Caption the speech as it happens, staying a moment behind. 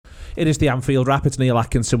It is the Anfield Wrap. It's Neil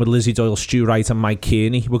Atkinson with Lizzi, Doyle, Stu Wright and Mike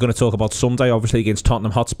Kearney. We're going to talk about Sunday, obviously, against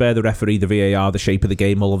Tottenham Hotspur, the referee, the VAR, the shape of the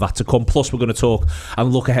game, all of that to come. Plus, we're going to talk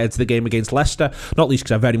and look ahead to the game against Leicester, not least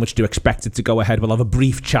because I very much do expect it to go ahead. We'll have a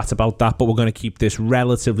brief chat about that, but we're going to keep this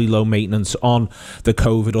relatively low maintenance on the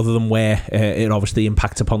COVID, other than where it obviously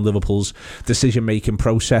impacts upon Liverpool's decision-making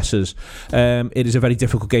processes. It is a very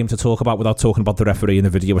difficult game to talk about without talking about the referee and the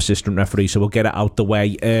video assistant referee, so we'll get it out the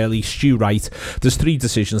way early. Stu Wright, there's three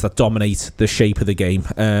decisions that dominate the shape of the game.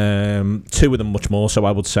 Two of them much more so,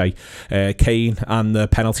 I would say. Kane and the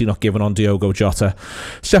penalty not given on Diogo Jota.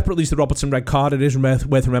 Separately is the Robertson red card. It is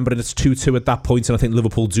worth remembering it's 2-2 at that point, and I think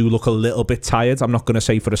Liverpool do look a little bit tired. I'm not going to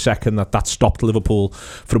say for a second that stopped Liverpool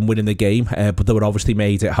from winning the game, but they were obviously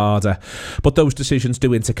made it harder. But those decisions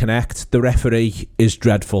do interconnect. The referee is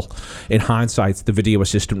dreadful. In hindsight, the video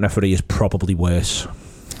assistant referee is probably worse.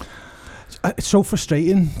 It's so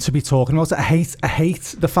frustrating to be talking about it. I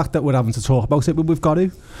hate the fact that we're having to talk about it, but we've got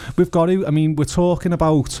to. I mean, we're talking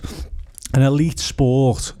about an elite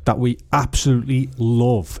sport that we absolutely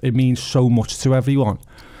love. It means so much to everyone.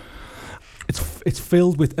 It's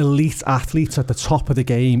filled with elite athletes at the top of the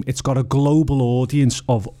game. It's got a global audience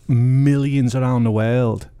of millions around the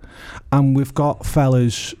world. And we've got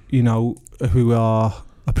fellas, who are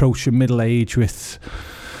approaching middle age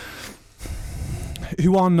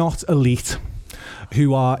who are not elite,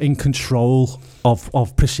 who are in control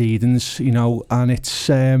of proceedings, and it's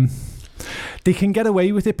they can get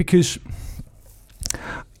away with it because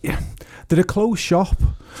they're a closed shop.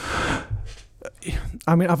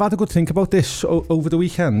 I mean, I've had a good think about this over the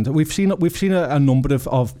weekend. We've seen a number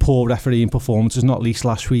of poor refereeing performances, not least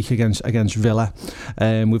last week against Villa.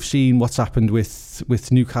 We've seen what's happened with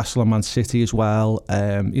Newcastle and Man City as well.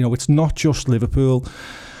 It's not just Liverpool,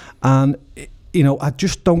 and I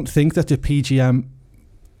just don't think that the PGM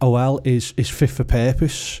OL is fit for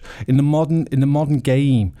purpose in the modern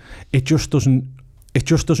game. It just doesn't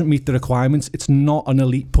meet the requirements. It's not an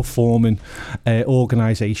elite performing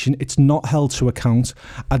organisation. It's not held to account.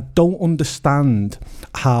 I don't understand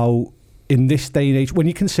how, in this day and age, when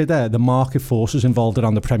you consider the market forces involved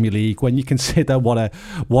around the Premier League, when you consider what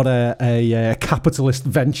a capitalist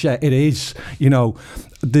venture it is,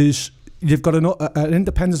 you've got an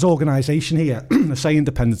independent organisation here. I say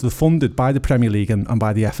independent, they're funded by the Premier League and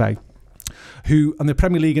by the FA, and the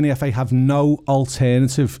Premier League and the FA have no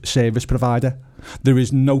alternative service provider. There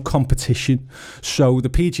is no competition. So the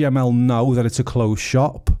PGML know that it's a closed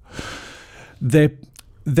shop.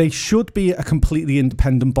 They should be a completely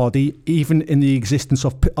independent body. Even in the existence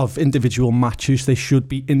of individual matches, they should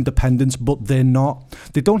be independent, but they're not.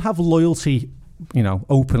 They don't have loyalty,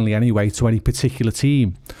 openly anyway, to any particular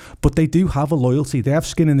team, but they do have a loyalty. They have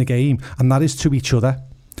skin in the game, and that is to each other.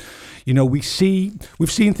 We've seen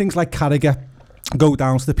things like Carragher go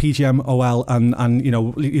down to the PGMOL and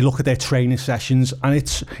you look at their training sessions, and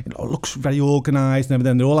it looks very organised and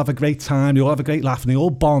everything. They all have a great time, they all have a great laugh, and they all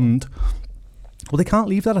bond. Well, they can't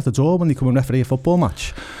leave that at the door when they come and referee a football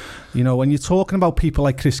match. When you're talking about people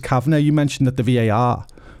like Chris Kavanagh, you mentioned that the VAR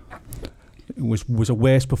was a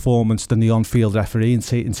worse performance than the on-field referee in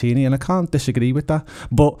Tierney, and I can't disagree with that.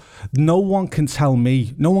 But no one can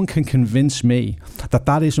convince me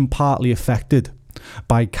that isn't partly affected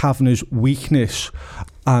by Kavanagh's weakness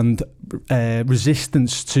and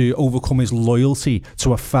resistance to overcome his loyalty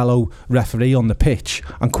to a fellow referee on the pitch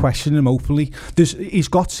and question him openly. He's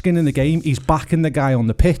got skin in the game. He's backing the guy on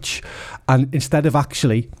the pitch, and instead of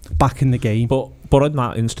actually backing the game. But in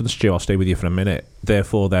that instance, Stu, I'll stay with you for a minute.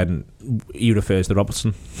 Therefore, then he refers to the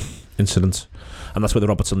Robertson incident, and that's where the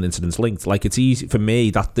Robertson incident's linked. Like, it's easy for me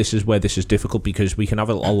that this is where this is difficult, because we can have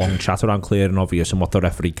a long chat around clear and obvious and what the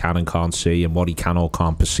referee can and can't see and what he can or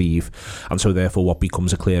can't perceive, and so therefore what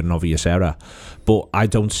becomes a clear and obvious error. But I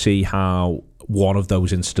don't see how one of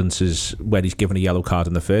those instances where he's given a yellow card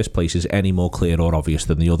in the first place is any more clear or obvious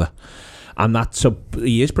than the other, and that, so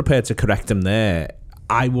he is prepared to correct him there.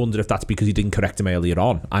 I wonder if that's because he didn't correct him earlier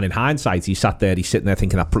on, and in hindsight he's sitting there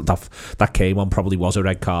thinking that came on probably was a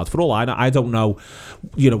red card. For all I know, I don't know,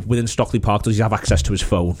 within Stockley Park, does he have access to his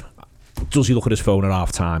phone? Does he look at his phone at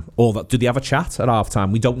half time? Or do they have a chat at half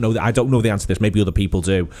time? We don't know that. I don't know the answer to this. Maybe other people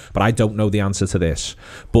do, but I don't know the answer to this.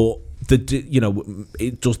 But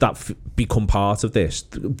does that become part of this?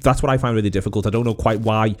 That's what I find really difficult. I don't know quite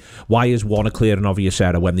why is one a clear and obvious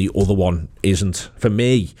error when the other one isn't. For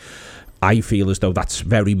me, I feel as though that's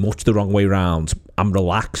very much the wrong way round. I'm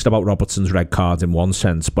relaxed about Robertson's red card in one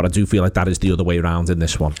sense, but I do feel like that is the other way round in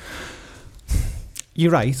this one.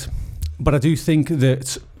 You're right, but I do think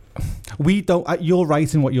that we don't. You're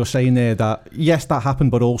right in what you're saying there. That yes, that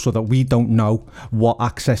happened, but also that we don't know what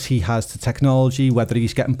access he has to technology, whether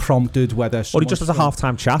he's getting prompted, whether. Or he just has a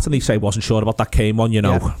half-time chat and he say wasn't sure about that game on.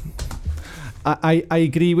 Yeah. I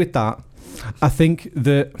agree with that. I think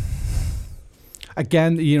that.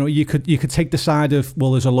 Again, you could take the side of,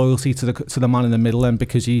 well, there's a loyalty to the man in the middle, and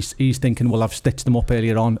because he's thinking, well, I've stitched them up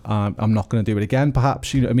earlier on, I'm not going to do it again,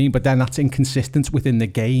 perhaps, you know what I mean? But then that's inconsistent within the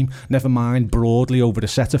game, never mind broadly over the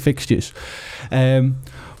set of fixtures.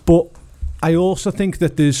 But I also think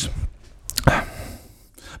that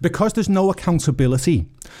because there's no accountability,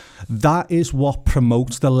 that is what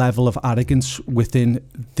promotes the level of arrogance within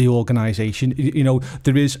the organisation.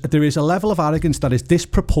 There is a level of arrogance that is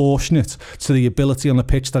disproportionate to the ability on the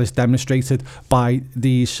pitch that is demonstrated by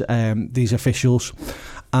these officials.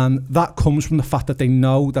 And that comes from the fact that they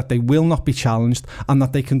know that they will not be challenged and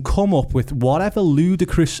that they can come up with whatever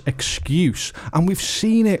ludicrous excuse. And we've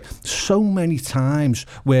seen it so many times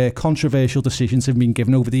where controversial decisions have been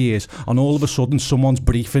given over the years, and all of a sudden someone's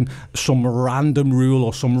briefing some random rule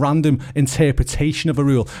or some random interpretation of a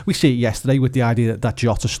rule. We see it yesterday with the idea that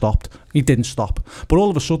Jota stopped. He didn't stop. But all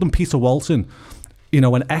of a sudden Peter Walton,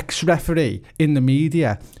 an ex-referee in the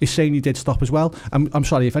media, is saying he did stop as well. I'm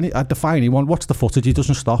sorry, I defy anyone, watch the footage, he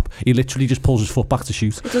doesn't stop. He literally just pulls his foot back to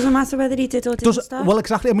shoot. It doesn't matter whether he did or didn't stop. Well,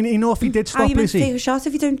 exactly. I mean, if he did stop, how are you meant to take a shot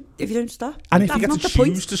if you don't stop? And if you get to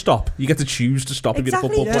choose to stop, you get to choose to stop if you're a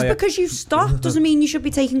football player. Just because you stop doesn't mean you should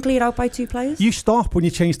be taken clear out by two players. You stop when you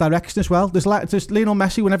change direction as well. There's Lionel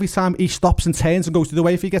Messi, when every time he stops and turns and goes the other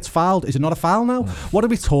way, if he gets fouled, is it not a foul now? What are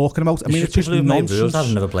we talking about? I mean, it's just nonsense.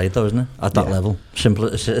 I've never played though, isn't it? At that level. Simple.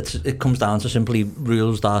 It comes down to simply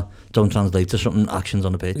rules that don't translate to something actions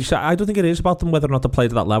on the pitch. So I don't think it is about them whether or not they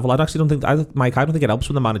played at that level. I don't think it helps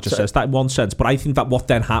when the manager says that in one sense, but I think that what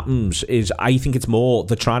then happens is, I think it's more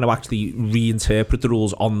they're trying to actually reinterpret the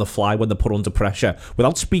rules on the fly when they're put under pressure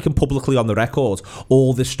without speaking publicly on the record.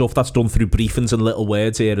 All this stuff that's done through briefings and little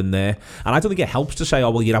words here and there, and I don't think it helps to say,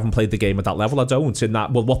 oh well, you haven't played the game at that level. I don't. In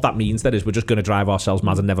that, well, what that means then is we're just going to drive ourselves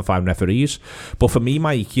mad and never find referees. But for me,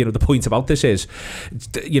 Mike, the point about this is,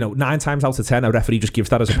 9 times out of 10 a referee just gives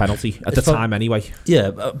that as a penalty at the time anyway. Yeah,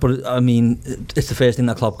 but I mean, it's the first thing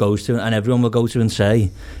that Klopp goes to, and everyone will go to and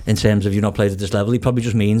say, in terms of you've not played at this level. He probably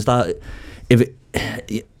just means that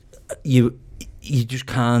you just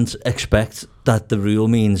can't expect that the rule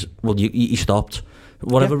means, well, you stopped,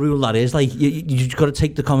 whatever rule that is. Like you just got to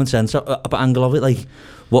take the common sense angle of it. Like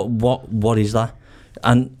what is that?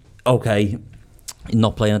 And okay,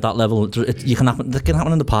 not playing at that level, it can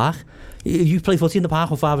happen in the park. You play footy in the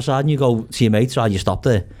park or five-a-side and you go to your mates, you stop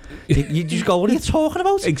there. You just go, what are you talking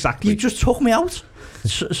about? Exactly. You just took me out.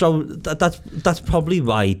 So that's probably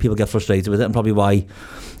why people get frustrated with it, and probably why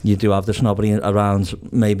you do have the snobbery around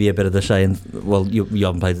maybe a bit of the saying, well, you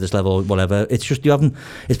haven't played at this level or whatever. It's just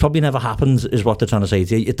it's probably never happened, is what they're trying to say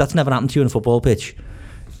to you. That's never happened to you in a football pitch.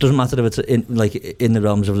 Doesn't matter if it's in the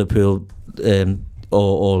realms of Liverpool,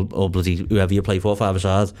 or bloody whoever you play for,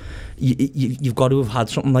 five-a-side. You've got to have had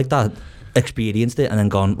something like that, experienced it, and then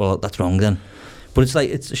gone, well, that's wrong then. But it's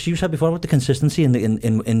as you said before about the consistency in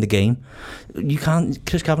the game.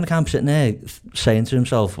 Chris Kavanagh can't be sitting there saying to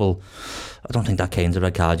himself, well, I don't think that Kane's a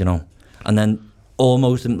red card, and then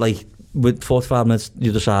almost with 45 minutes the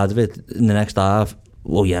other side of it in the next half,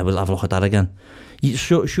 well, yeah, we'll have a look at that again.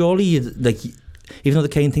 Surely even though the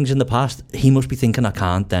Kane thing's in the past, he must be thinking, I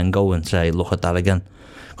can't then go and say, look at that again.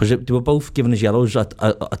 Because they were both given as yellows at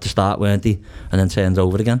the start, weren't they? And then turned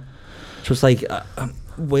over again. So it's like,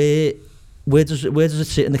 where does it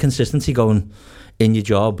sit in the consistency going in your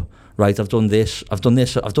job? Right, I've done this in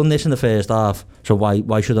the first half, so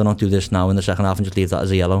why should I not do this now in the second half and just leave that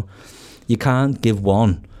as a yellow? You can't give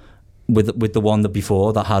one with the one that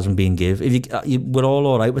before that hasn't been give. We're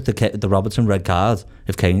all right with the Robertson red card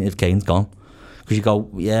if Kane's gone. Because you go,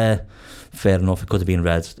 yeah, fair enough, it could have been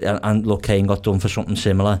red. And look, Kane got done for something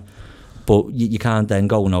similar. But you can't then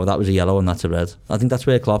go, no, that was a yellow and that's a red. I think that's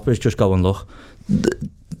where Klopp is just going, look,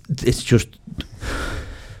 it's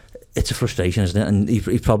a frustration, isn't it? And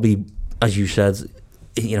he probably, as you said,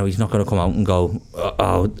 he's not going to come out and go,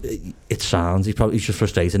 oh, it sounds. He's just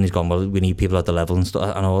frustrated and he's gone, well, we need people at the level and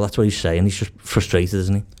stuff. I know, that's what he's saying. He's just frustrated,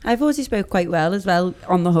 isn't he? I thought he spoke quite well as well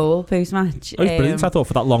on the whole post-match. Oh, he's brilliant, I thought,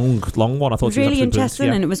 for that long one. I thought it was really interesting,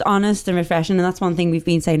 and it was honest and refreshing, and that's one thing we've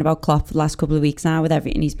been saying about Klopp for the last couple of weeks now with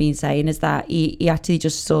everything he's been saying, is that he actually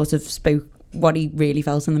just sort of spoke what he really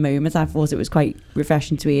felt in the moment. I thought it was quite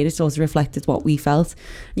refreshing to hear. It sort of reflected what we felt.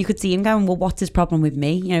 You could see him going, well, what's his problem with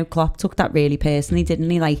me? Klopp took that really personally, didn't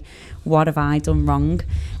he? Like, what have I done wrong?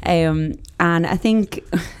 And I think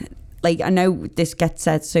like, I know this gets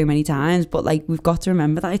said so many times, but like, we've got to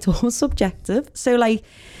remember that it's all subjective. So like,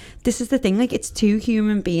 this is the thing, like, it's two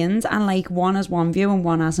human beings, and like, one has one view and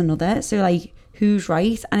one has another. So like, who's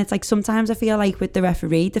right? And it's like, sometimes I feel like with the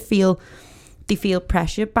referee, they feel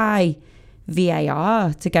pressured by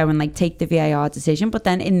VAR to go and like take the VAR decision. But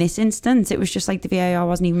then in this instance, it was just like the VAR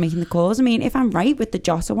wasn't even making the calls. I mean, if I'm right with the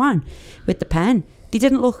Jota one, with the pen, he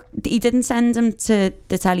didn't send him to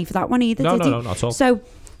the telly for that one either, did he? No, not at all. So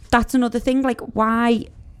that's another thing, like, why,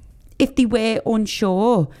 if they were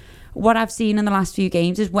unsure, what I've seen in the last few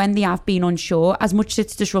games is when they have been unsure, as much as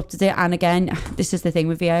it's disrupted it, and again, this is the thing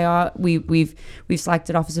with VAR, we've slagged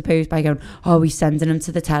it off, I suppose, by going, oh, we're sending them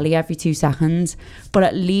to the telly every 2 seconds, but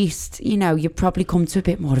at least, you know, you probably come to a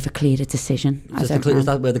bit more of a clearer decision. Is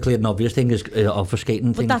that where the clear and obvious thing is,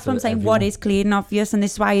 obfuscating? But that's what I'm saying, what is clear and obvious, and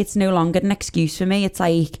this is why it's no longer an excuse for me. It's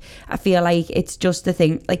like, I feel like it's just the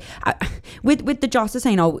thing, like, with the Jota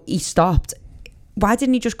saying, oh, he stopped, why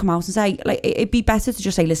didn't he just come out and say, like, it'd be better to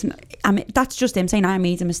just say, listen, I mean, that's just him saying, I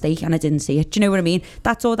made a mistake and I didn't see it. Do you know what I mean?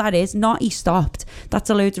 That's all that is, not he stopped. That's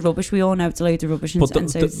a load of rubbish. We all know it's a load of rubbish, and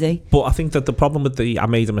so does he. But I think that the problem with the I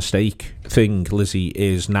made a mistake thing, Lizzie,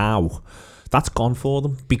 is now that's gone for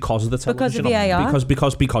them because of the television. Because of VAR.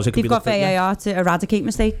 Because it could They've got VAR to eradicate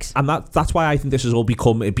mistakes. And that's why I think this has all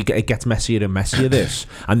become, it gets messier and messier, this.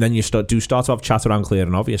 And then you start to have chat around clear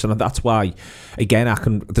and obvious. And that's why, again,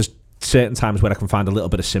 there's certain times where I can find a little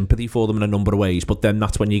bit of sympathy for them in a number of ways, but then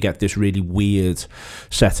that's when you get this really weird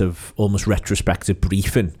set of almost retrospective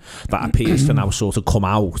briefing that appears to now sort of come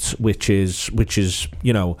out, which is,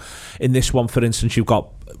 you know, in this one, for instance, you've got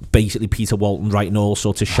basically Peter Walton writing all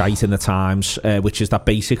sorts of shite in the Times, which is that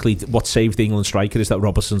basically what saved the England striker is that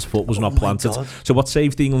Robertson's foot was not planted. So what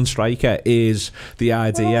saved the England striker is the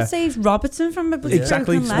idea. Well, what saved Robertson from a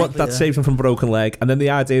broken leg? That saved him from a broken leg. And then the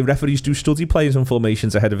idea referees do study players and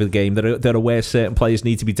formations ahead of the game. They're aware certain players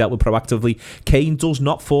need to be dealt with proactively. Kane does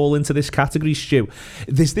not fall into this category, Stu.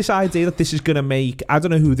 There's this idea that this is going to make, I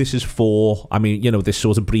don't know who this is for. I mean, you know, this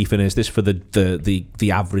sort of briefing, is this for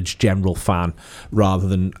the average general fan rather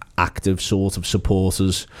than active sort of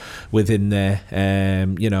supporters within there?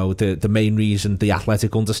 You know, the main reason The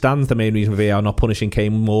Athletic understands the main reason VAR not punishing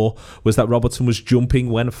Kane more was that Robertson was jumping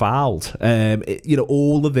when fouled. You know,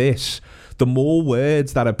 all of this, the more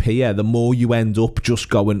words that appear, the more you end up just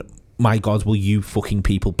going, my God, will you fucking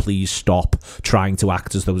people please stop trying to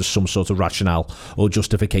act as though there's some sort of rationale or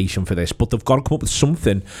justification for this. But they've got to come up with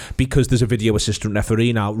something, because there's a video assistant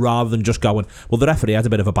referee now, rather than just going, well, the referee had a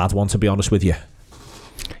bit of a bad one, to be honest with you.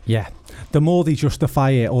 Yeah. The more they justify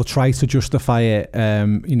it or try to justify it,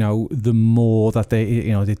 you know, the more that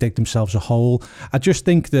they dig themselves a hole. I just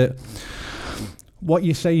think that what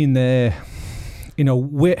you're saying there, you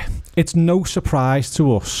know, it's no surprise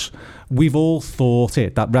to us. We've all thought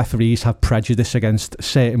it, that referees have prejudice against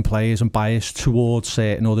certain players and bias towards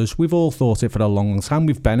certain others. We've all thought it for a long time.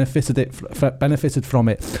 We've benefited from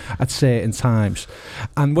it at certain times.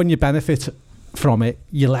 And when you benefit from it,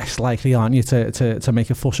 you're less likely, aren't you, to make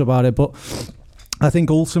a fuss about it. But I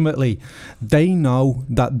think ultimately they know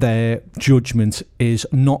that their judgment is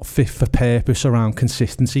not fit for purpose around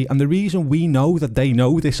consistency. And the reason we know that they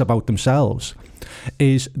know this about themselves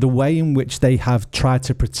is the way in which they have tried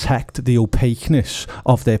to protect the opaqueness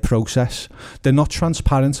of their process. They're not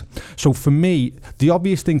transparent. So for me, the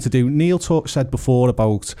obvious thing to do, Neil said before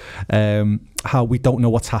about how we don't know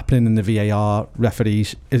what's happening in the VAR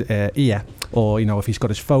referee's ear, or, you know, if he's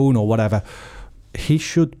got his phone or whatever. There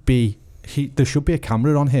should be a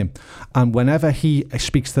camera on him, and whenever he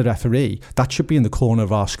speaks to the referee, that should be in the corner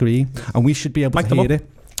of our screen, and we should be able to hear it.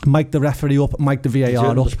 Mic the referee up, mic the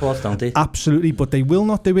VAR up. Sports, don't they? Absolutely, but they will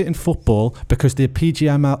not do it in football because the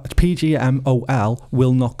PGMOL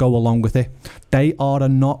will not go along with it. They are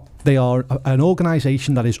an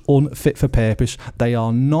organisation that is unfit for purpose. They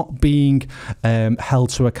are not being held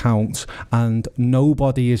to account, and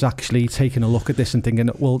nobody is actually taking a look at this and thinking,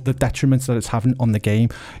 well, the detriments that it's having on the game.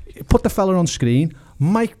 Put the fella on screen,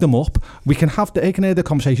 mic them up, they can hear the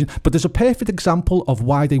conversation. But there's a perfect example of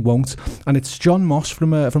why they won't, and it's John Moss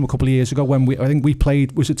from a couple of years ago when I think we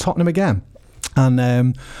played, was it Tottenham again?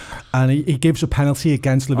 And he gives a penalty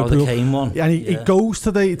against Liverpool. The Kane one. And he goes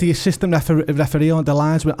to the assistant referee on the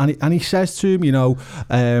lines, and he says to him, you know,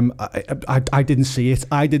 I didn't see it.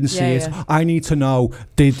 I didn't see it. I need to know.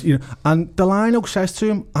 Did you know? And the lino says to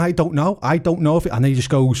him, I don't know if it. And he just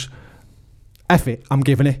goes, F it, I'm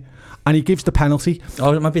giving it. and he gives the penalty.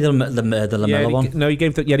 Oh, it might be the Lamella one. No, he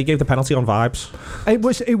gave the penalty on vibes.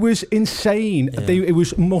 It was insane. Yeah.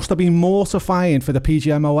 Must have been mortifying for the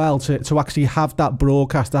PGMOL to actually have that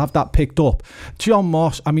broadcast, to have that picked up. John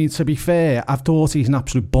Moss, I mean, to be fair, I've thought he's an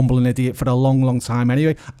absolute bumbling idiot for a long, long time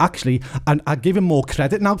anyway. Actually, and I give him more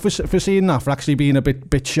credit now for seeing that, for actually being a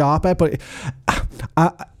bit sharper. But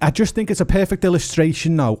I just think it's a perfect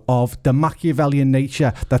illustration now of the Machiavellian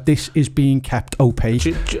nature that this is being kept opaque.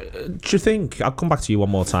 Do you think, I'll come back to you one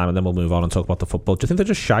more time and then we'll move on and talk about the football. Do you think they're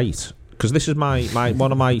just shite? Because this is my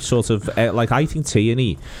one of my sort of I think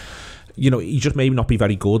Tierney, he just maybe not be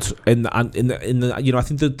very good, and I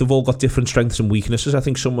think that they've all got different strengths and weaknesses. I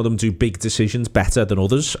think some of them do big decisions better than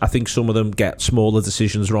others. I think some of them get smaller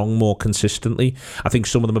decisions wrong more consistently. I think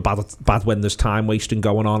some of them are bad when there's time wasting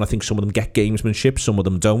going on. I think some of them get gamesmanship, some of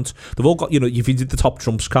them don't. They've all got, if you did the top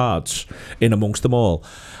trumps cards in amongst them all.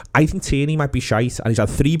 I think Tierney might be shite, and he's had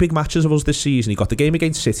 3 big matches of us this season. He got the game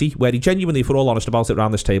against City, where he genuinely, if we're all honest about it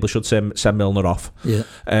around this table, should send Milner off.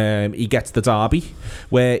 Yeah. He gets the derby,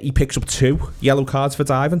 where he picks up 2 yellow cards for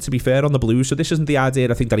diving, to be fair, on the Blues. So this isn't the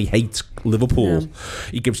idea, I think, that he hates Liverpool. No.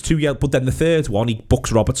 He gives 2 yellow, but then the third one, he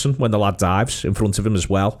books Robertson when the lad dives in front of him as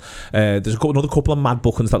well. There's another couple of mad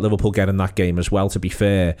bookings that Liverpool get in that game as well, to be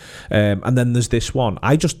fair. And then there's this one.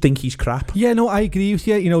 I just think he's crap. Yeah, no, I agree with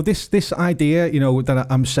you. This idea, that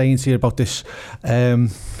I'm saying to you about this, they're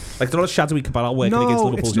not a shadowy cabal working against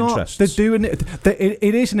Liverpool's interests. They're doing it.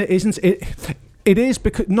 It is and it isn't. It is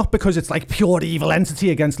not because it's like pure evil entity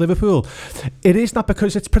against Liverpool. It is not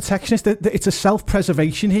because it's protectionist. It's a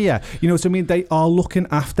self-preservation here. You know what I mean? They are looking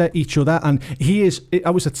after each other, and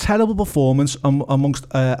it was a terrible performance amongst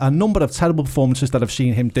a number of terrible performances that I've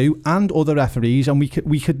seen him do, and other referees, and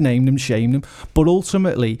we could name them, shame them. But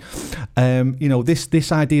ultimately,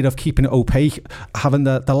 this idea of keeping it opaque, having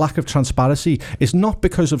the lack of transparency, is not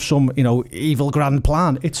because of some evil grand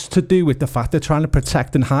plan. It's to do with the fact they're trying to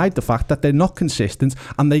protect and hide the fact that they're not consistent,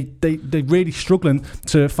 and they're really struggling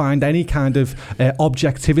to find any kind of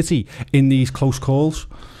objectivity in these close calls.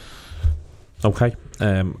 Okay,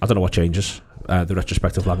 I don't know what changes. The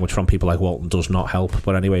retrospective language from people like Walton does not help,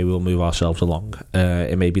 but anyway, we'll move ourselves along.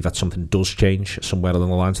 It may be that something does change somewhere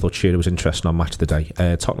along the lines. I thought Shearer was interesting on Match of the Day.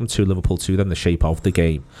 Tottenham 2, Liverpool 2, then the shape of the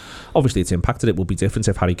game. Obviously it's impacted. It would be different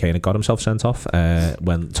if Harry Kane had got himself sent off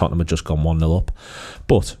when Tottenham had just gone 1-0 up,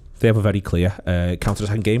 but they have a very clear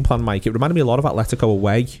counter-attacking game plan, Mike. It reminded me a lot of Atletico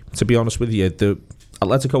away, to be honest with you. The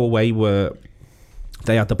Atletico away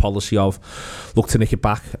they had the policy of look to nick it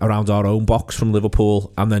back around our own box from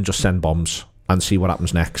Liverpool and then just send bombs and see what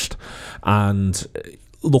happens next. And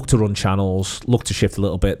look to run channels, look to shift a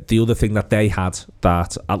little bit. The other thing that they had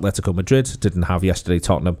that Atletico Madrid didn't have yesterday,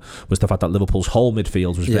 Tottenham, was the fact that Liverpool's whole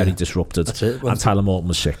midfield was very disrupted. That's it. And Tyler Morton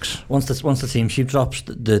was 6. Once the team sheet drops,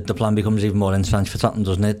 the plan becomes even more entrenched for Tottenham,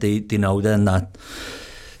 doesn't it? They know then that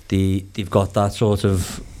they've got that sort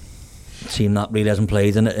of team that really hasn't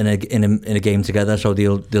played in a game together, so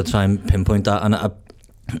they'll try and pinpoint that. And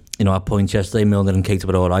at points yesterday, Milner and Keita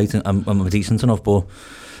were all right and were decent enough, but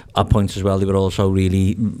at points as well, they were also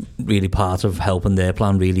really, really part of helping their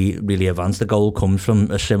plan really, really advance. The goal comes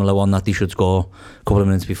from a similar one that they should score a couple of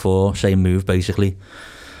minutes before, same move basically,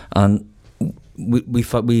 and we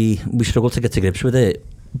struggle to get to grips with it.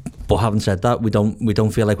 But having said that, we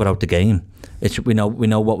don't feel like we're out the game. We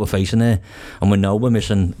know what we're facing there, and we know we're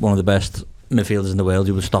missing one of the best midfielders in the world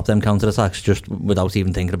who will stop them counter attacks just without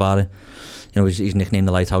even thinking about it. He's nicknamed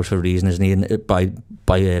the Lighthouse for a reason, isn't he? And by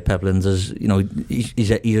Pep Linders,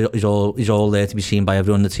 he's all there to be seen by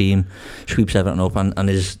everyone in the team. Sweeps everything up and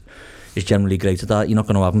is generally great at that. You're not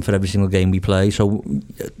going to have him for every single game we play, so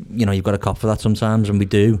you've got to cop for that sometimes, and we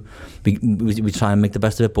do. We try and make the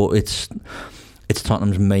best of it, but it's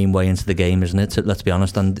Tottenham's main way into the game, isn't it? Let's be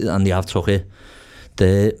honest, and they have took it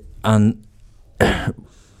there, and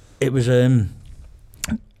it was.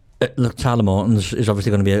 Look, Tyler Morton is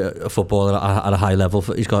obviously going to be a footballer at a high level.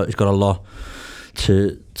 He's got a lot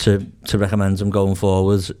to recommend him going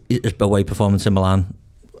forwards. His away performance in Milan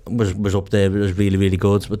was up there. It was really, really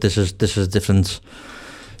good. But this is a different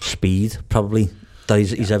speed probably that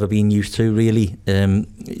he's ever been used to. Really,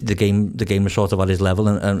 the game was sort of at his level,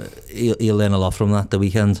 and he'll learn a lot from that the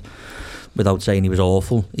weekend. Without saying he was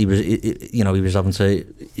awful, he was having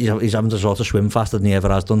to sort of swim faster than he ever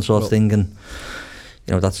has done, sort of thing, and.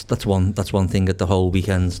 That's one thing at the whole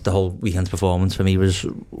weekend's performance for me was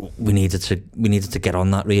we needed to get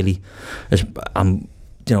on that really.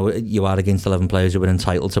 You are against 11 players who are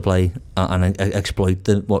entitled to play and exploit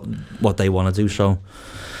what they want to do. So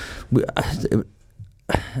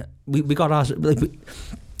we got our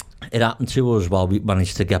it happened to us while we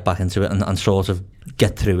managed to get back into it and sort of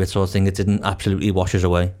get through it, sort of thing. It didn't absolutely wash us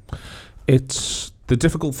away. It's the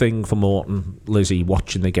difficult thing for Morton, Lizzie,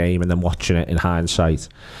 watching the game and then watching it in hindsight,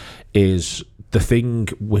 is the thing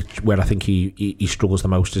where I think he struggles the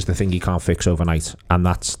most is the thing he can't fix overnight, and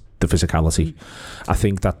that's the physicality. I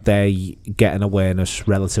think that they get an awareness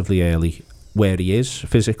relatively early where he is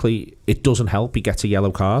physically. It doesn't help he gets a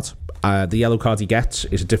yellow card. The yellow card he gets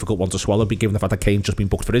is a difficult one to swallow, given the fact that Kane's just been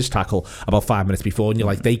booked for his tackle about 5 minutes before, and you're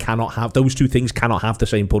like, they cannot have, those two things cannot have the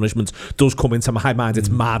same punishment. Does come into my mind. It's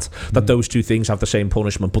mad that those two things have the same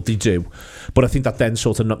punishment, but they do. But I think that then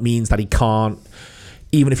sort of means that he can't,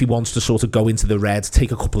 even if he wants to sort of go into the red,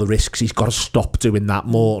 take a couple of risks, he's got to stop doing that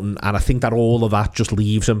more. And I think that all of that just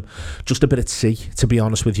leaves him just a bit at sea, to be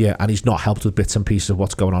honest with you, and he's not helped with bits and pieces of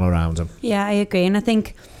what's going on around him. Yeah, I agree. And I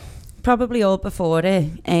think probably all before it,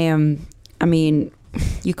 I mean,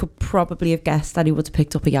 you could probably have guessed that he would have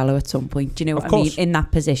picked up a yellow at some point. Do you know what I mean? In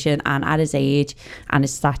that position and at his age and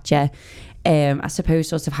his stature. I suppose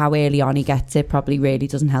sort of how early on he gets it probably really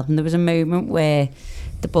doesn't help him. There was a moment where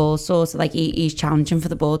the ball sort of like he's challenging for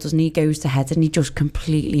the ball, doesn't he? He goes to head and he just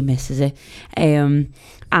completely misses it.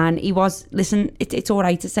 And he was, listen, it's all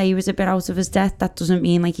right to say he was a bit out of his depth. That doesn't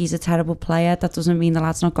mean like he's a terrible player. That doesn't mean the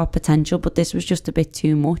lad's not got potential, but this was just a bit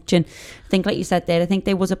too much. And I think, like you said there, I think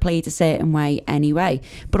they was a played a certain way anyway.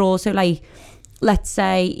 But also, like, let's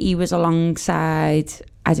say he was alongside,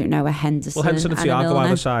 I don't know, a Henderson. Well, Henderson and Thiago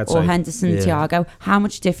either side. Or Henderson and Thiago. How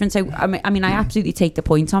much difference? So, I mean, I absolutely take the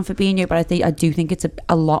point on Fabinho, but I do think it's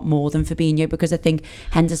a lot more than Fabinho, because I think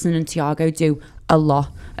Henderson and Thiago do a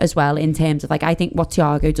lot as well in terms of, like, I think what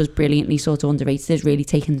Thiago does brilliantly, sort of underrated, is really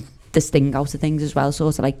taking the sting out of things as well,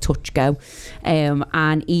 sort of like touch go.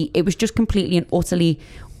 And it was just completely and utterly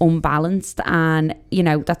unbalanced, and you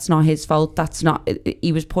know, that's not his fault. That's not,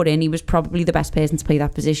 he was put in. He was probably the best person to play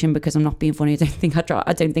that position, because I'm not being funny, I don't think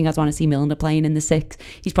I'd want to see Milner playing in the 6.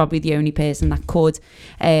 He's probably the only person that could.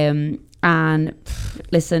 And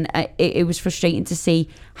listen, it was frustrating to see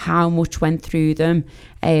how much went through them,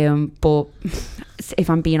 but if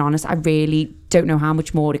I'm being honest, I really don't know how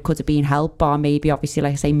much more it could have been helped, bar maybe obviously,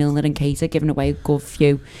 like I say, Milner and Keita giving away a good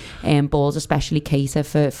few balls, especially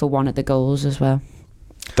Keita for one of the goals as well.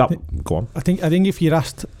 Go on. I think if you'd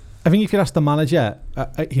asked the manager,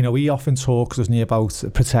 you know, he often talks, doesn't he, about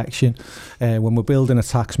protection when we're building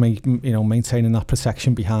attacks, maintaining that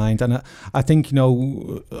protection behind. And I think, you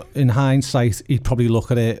know, in hindsight, he'd probably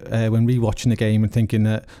look at it when rewatching the game and thinking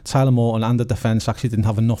that Tyler Morton and the defence actually didn't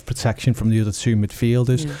have enough protection from the other two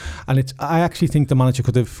midfielders. Yeah. And I actually think the manager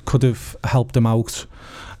could have helped them out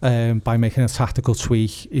by making a tactical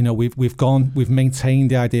tweak. You know, we've maintained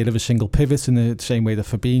the idea of a single pivot in the same way that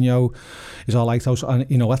Fabinho is our lighthouse, and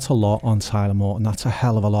you know, that's a lot on Tyler Morton. That's a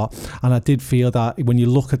hell of a lot. And I did feel that when you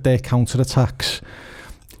look at their counter attacks,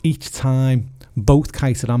 each time both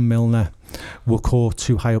Keita and Milner were caught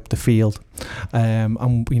too high up the field,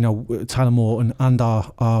 and you know, Tyler Morton and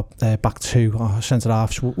our back two, our centre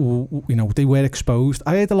halves, you know, they were exposed.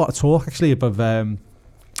 I heard a lot of talk actually about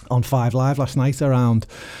on 5 Live last night around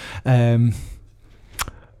the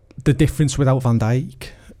difference without Van Dijk.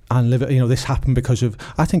 And you know, this happened because of,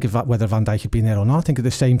 I think, of whether Van Dijk had been there or not, I think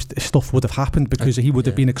the same stuff would have happened, because he would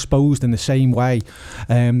have been exposed in the same way.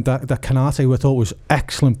 That Kanate, who I thought was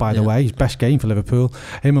excellent, by the way, his best game for Liverpool,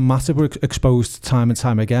 him and Matip were exposed time and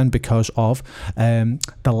time again because of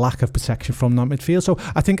the lack of protection from that midfield. So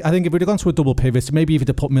I think if we'd have gone to a double pivot, maybe if we'd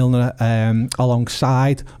have put Milner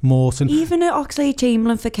alongside Morton, even at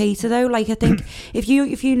Oxlade-Chamberlain for Keita though, like, I think if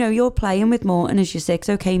you know you're playing with Morton as your 6,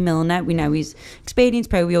 okay, Milner, we know he's experienced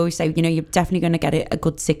pro, we always say, you know, you're definitely going to get a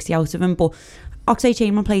good 60 out of him, but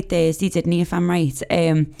Oxlade-Chamberlain played Thursday, didn't he, if I'm right?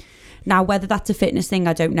 Now, whether that's a fitness thing,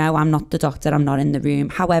 I don't know. I'm not the doctor, I'm not in the room.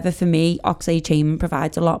 However, for me, Oxlade-Chamberlain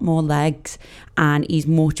provides a lot more legs, and he's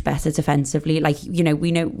much better defensively. Like, you know, we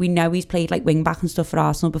know he's played like wing back and stuff for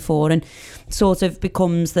Arsenal before, and sort of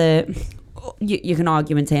becomes you can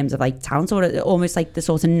argue in terms of like talent, or almost like the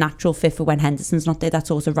sort of natural fit for when Henderson's not there, that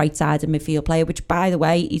sort of right side of midfield player, which, by the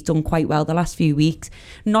way, he's done quite well the last few weeks.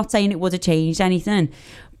 Not saying it would have changed anything,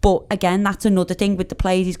 but again, that's another thing with the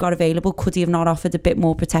players he's got available. Could he have not offered a bit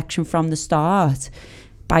more protection from the start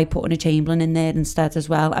by putting a Chamberlain in there instead as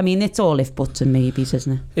well? I mean, it's all if buts and maybes,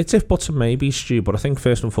 isn't it? It's if buts and maybes, Stu, but I think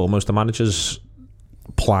first and foremost the manager's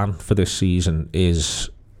plan for this season is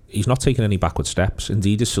he's not taking any backward steps.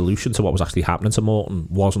 Indeed, his solution to what was actually happening to Morton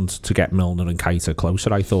wasn't to get Milner and Keita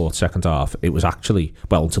closer, I thought, second half. It was actually,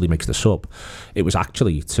 well, until he makes the sub, it was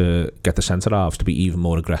actually to get the centre-halves to be even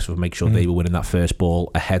more aggressive and make sure they were winning that first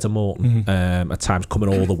ball ahead of Morton. At times coming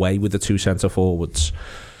all the way with the two centre-forwards.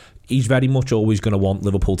 he's very much always going to want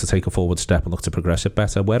Liverpool to take a forward step and look to progress it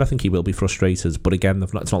better, where I think he will be frustrated. But again,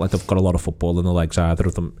 it's not like they've got a lot of football in the legs, either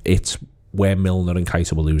of them. It's where Milner and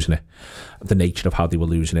Keita were losing it, the nature of how they were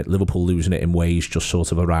losing it. Liverpool losing it in ways just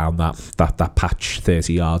sort of around that patch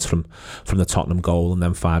 30 yards from the Tottenham goal, and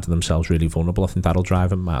then finding themselves really vulnerable. I think that'll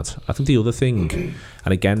drive him mad. I think the other thing,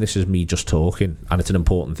 and again, this is me just talking, and it's an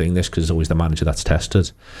important thing, this, because it's always the manager that's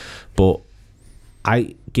tested, but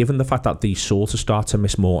given the fact that they sort of start to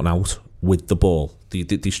miss Morton out with the ball,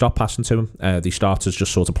 they stop passing to him. They start to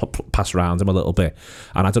just sort of pass around him a little bit,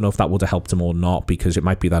 and I don't know if that would have helped him or not, because it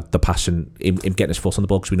might be that the passing, him getting his foot on the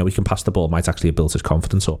ball, because we know he can pass the ball, might actually have built his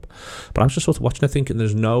confidence up. But I was just sort of watching it thinking,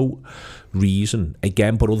 there's no reason,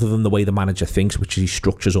 again, but other than the way the manager thinks, which is he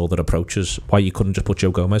structures all their approaches, why you couldn't just put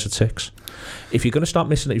Joe Gomez at 6. If you're going to start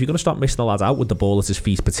missing the lad out with the ball at his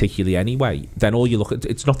feet, particularly anyway, then all you look at,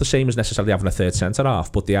 it's not the same as necessarily having a third centre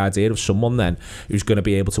half, but the idea of someone then who's going to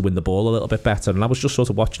be able to win the ball a little bit better. And I was just sort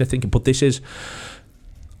of watching it thinking, but this is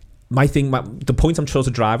my thing. The point I'm sort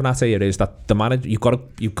of driving at here is that the manager, you've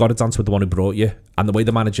got to dance with the one who brought you. And the way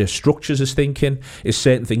the manager structures his thinking is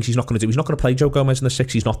certain things he's not going to do. He's not going to play Joe Gomez in the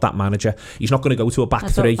 6. He's not that manager. He's not going to go to a back 3.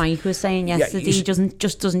 That's what Mike was saying yesterday. He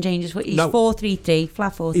doesn't change his. He's 4-3-3,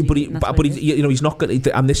 flat 4-3. But he's not going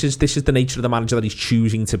to. And this is the nature of the manager that he's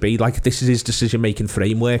choosing to be. Like, this is his decision making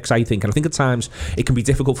frameworks, I think. And I think at times it can be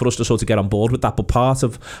difficult for us to sort of get on board with that. But part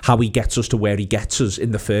of how he gets us to where he gets us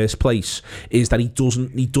in the first place is that he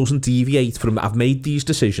doesn't deviate from. I've made these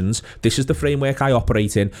decisions. This is the framework I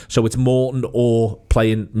operate in. So it's Morton or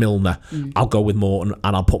playing Milner. I'll go with Morton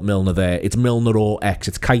and I'll put Milner there. It's Milner or X.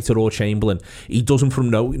 It's Keita or Chamberlain. He doesn't from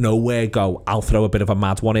nowhere go, I'll throw a bit of a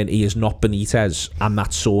mad one in. He is not Benitez, and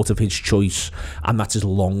that's sort of his choice, and that's his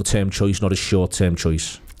long-term choice, not his short-term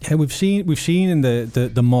choice. Yeah, we've seen in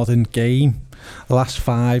the modern game, the last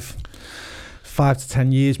 5 to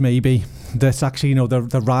 10 years maybe, that's actually,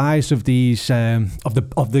 the rise of these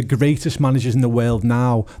of the greatest managers in the world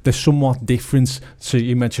now. They're somewhat different. So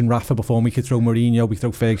you mentioned Rafa before. We could throw Mourinho, we could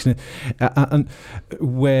throw Ferguson, and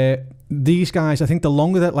where these guys, I think, the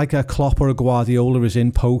longer that like a Klopp or a Guardiola is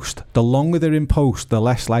in post, the longer they're in post, the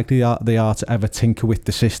less likely they are to ever tinker with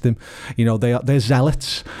the system. They're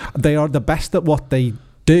zealots. They are the best at what they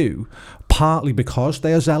do, partly because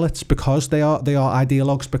they are zealots, because they are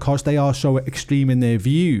ideologues, because they are so extreme in their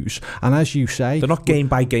views. And as you say, they're not game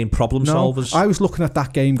by game problem solvers. I was looking at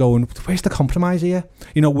that game going, where's the compromise here?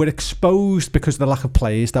 We're exposed because of the lack of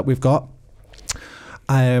players that we've got.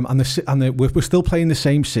 And we're still playing the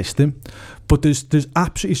same system, but there's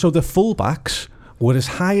absolutely, so the fullbacks were as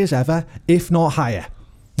high as ever, if not higher.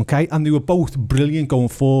 Okay, and they were both brilliant going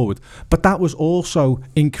forward, but that was also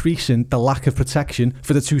increasing the lack of protection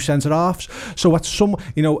for the 2 centre halves. So at some,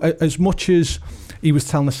 as much as he was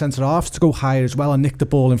telling the centre halves to go higher as well and nick the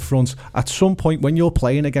ball in front, at some point when you're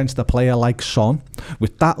playing against a player like Son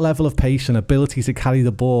with that level of pace and ability to carry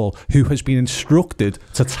the ball, who has been instructed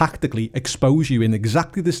to tactically expose you in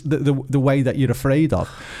exactly the way that you're afraid of,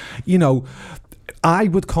 I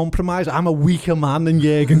would compromise. I'm a weaker man than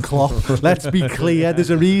Jurgen Klopp. Let's be clear.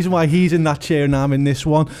 There's a reason why he's in that chair and I'm in this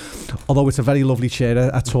one. Although it's a very lovely chair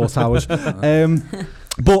at Tor Towers.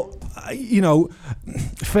 But,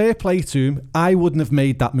 fair play to him. I wouldn't have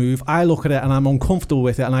made that move. I look at it and I'm uncomfortable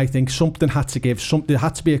with it, and I think something had to give. There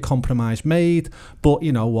had to be a compromise made. But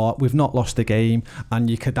you know what? We've not lost the game, and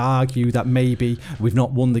you could argue that maybe we've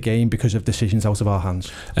not won the game because of decisions out of our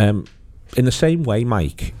hands. In the same way,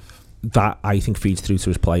 Mike, that I think feeds through to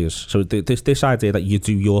his players. So this idea that you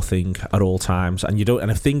do your thing at all times, and you don't. And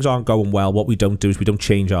if things aren't going well, what we don't do is we don't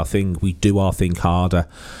change our thing. We do our thing harder.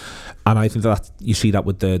 And I think that you see that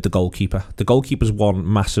with the goalkeeper. The goalkeeper's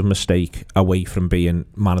one massive mistake away from being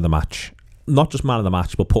man of the match. Not just man of the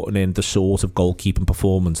match, but putting in the sort of goalkeeping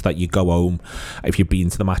performance that you go home if you've been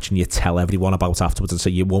to the match and you tell everyone about afterwards and say,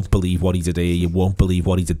 you won't believe what he did here, you won't believe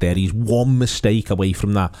what he did there. He's one mistake away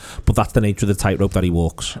from that, but that's the nature of the tightrope that he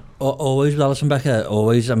walks. Always with Alisson Becker,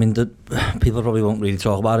 always. I mean, people probably won't really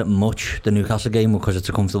talk about it much, the Newcastle game, because it's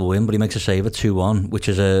a comfortable win, but he makes a save at 2-1, which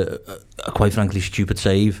is a quite frankly stupid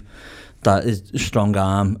save. That is strong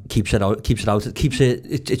arm, keeps it out. It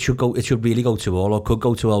should really go 2-2, or could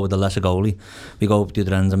go 2-2 with a lesser goalie. We go up the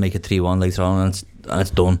other end and make it 3-1 later on, and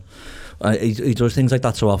it's done. He does things like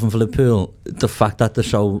that so often for Liverpool. The fact that they're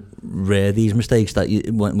so rare, these mistakes, that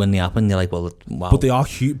when they happen, you're like, well, wow. But they are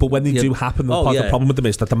huge. But when they do happen, the problem with them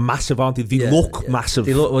is that they're massive, aren't they? They look massive.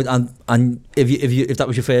 They look, and if that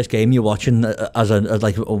was your first game you're watching, as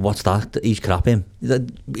like, oh, what's that? He's crapping.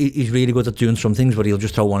 He's really good at doing some things, but he'll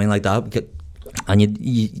just throw one in like that. And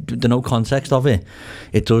there's no context of it.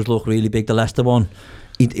 It does look really big. The Leicester one,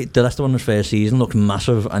 the Leicester one in his first season looked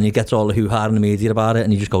massive, and he gets all the hoo-ha in the media about it,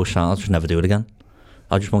 and he just goes, I'll just never do it again.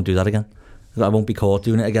 I just won't do that again. I won't be caught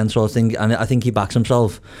doing it again, sort of thing. And I think he backs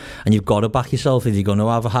himself, and you've got to back yourself if you're going to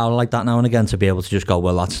have a howl like that now and again, to be able to just go,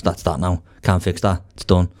 well, that's that now. Can't fix that. It's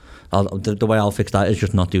done. The way I'll fix that is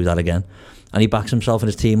just not do that again. And he backs himself, and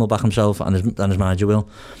his team will back himself, and his manager will.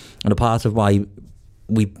 And a part of why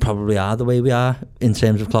we probably are the way we are in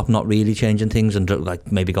terms of Klopp not really changing things and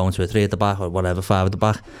like maybe going to a 3 at the back or whatever, 5 at the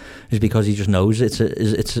back, is because he just knows it's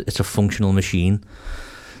a functional machine.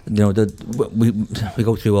 You know, we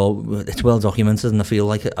go through all, it's well documented, and I feel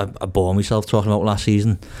like I bore myself talking about last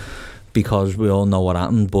season because we all know what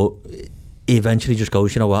happened, but he eventually just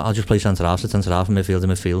goes, you know what, I'll just play centre-half, and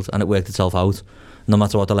midfield, and it worked itself out, no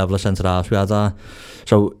matter what the level of centre-half we had are.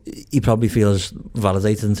 So he probably feels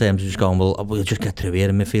validated in terms of just going, well, we'll just get through here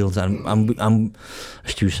in midfield, and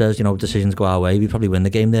Stu says, you know, decisions go our way, we probably win the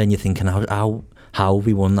game there, and you're thinking, how have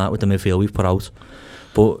we won that with the midfield we've put out?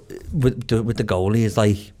 But with the goalie, it's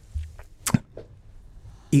like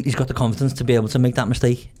he's got the confidence to be able to make that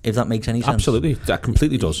mistake, if that makes any sense. Absolutely, that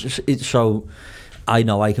completely does. So I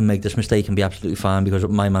know I can make this mistake and be absolutely fine because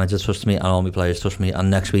my manager trusts me and all my players trust me,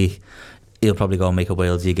 and next week he'll probably go and make a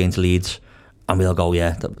Wales against Leeds, and we'll go,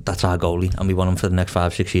 yeah, that's our goalie, and we want him for the next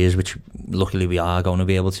 5-6 years, which luckily we are going to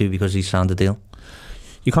be able to because he's signed a deal.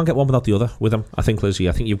 You can't get one without the other with him, I think, Lizzie.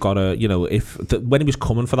 I think you've got to, you know, when he was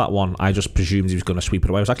coming for that one, I just presumed he was going to sweep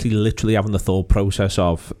it away. I was actually literally having the thought process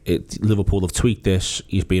of Liverpool have tweaked this.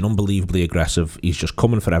 He's being unbelievably aggressive. He's just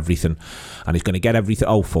coming for everything, and he's going to get everything.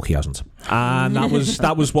 Oh fuck, he hasn't. And that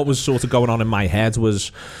was what was sort of going on in my head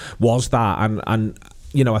was that, and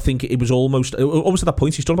you know, I think it was almost at that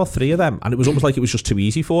point he's done about 3 of them, and it was almost like it was just too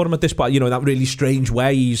easy for him at this point. You know, in that really strange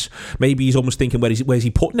way, he's almost thinking where's he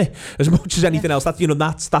putting it as much as anything else.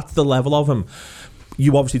 That's the level of him.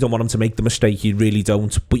 You obviously don't want him to make the mistake, you really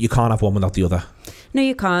don't, but you can't have one without the other. No,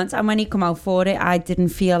 you can't. And when he come out for it, I didn't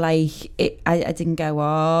feel like it. I didn't go,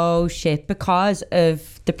 oh shit, because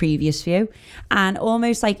of the previous few, and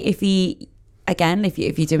almost like if you're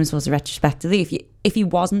doing sort of retrospectively, if he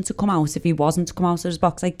wasn't to come out of his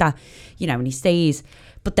box like that, you know, and he stays,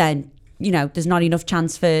 but then, you know, there's not enough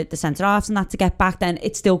chance for the centre halves and that to get back, then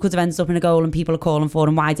it still could have ended up in a goal, and people are calling for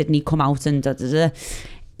him. Why didn't he come out? And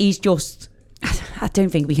he's just, I don't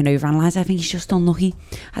think we can overanalyze. I think he's just unlucky.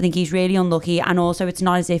 I think he's really unlucky, and also it's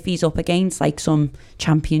not as if he's up against like some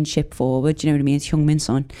championship forward. Do you know what I mean? It's Heung-min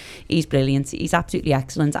Son. He's brilliant. He's absolutely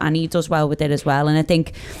excellent, and he does well with it as well. And I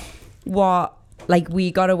think what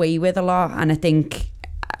we got away with a lot, and I think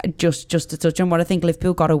just to touch on what I think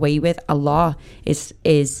Liverpool got away with a lot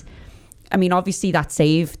is I mean, obviously that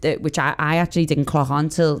save which I actually didn't clock on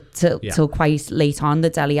till quite late on, the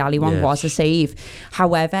Dele Alli one was a save.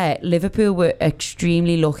 However, Liverpool were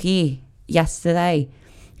extremely lucky yesterday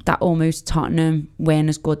that almost Tottenham weren't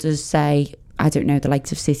as good as, say, I don't know, the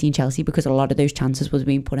likes of City and Chelsea, because a lot of those chances was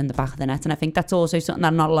being put in the back of the net. And I think that's also something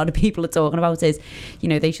that not a lot of people are talking about is, you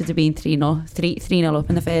know, they should have been 3-0 up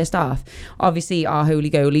in the first half. Obviously, our holy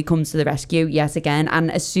goalie comes to the rescue yet again.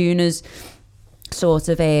 And as soon as sort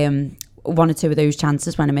of 1 or 2 of those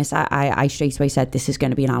chances when I miss, I straight away said, this is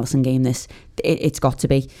going to be an Alisson game. It's got to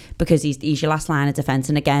be, because he's your last line of defence.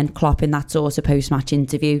 And again, Klopp in that sort of post-match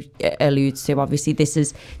interview alludes to, obviously this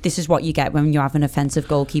is what you get when you have an offensive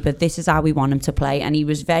goalkeeper. This is how we want him to play, and he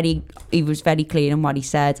was very clear in what he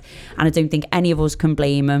said, and I don't think any of us can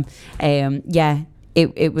blame him.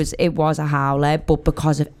 It was a howler, but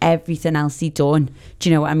because of everything else he'd done, do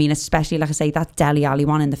you know what I mean? Especially, like I say, that Dele Alli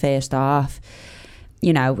one in the first half.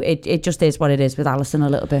 You know, it just is what it is with Alisson a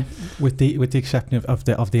little bit. With the exception of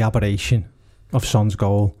the aberration of Son's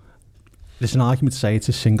goal, there's an argument to say it's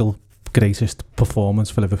a single greatest performance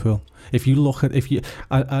for Liverpool. If you look at,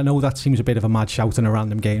 I know that seems a bit of a mad shout in a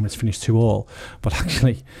random game that's finished 2-2, but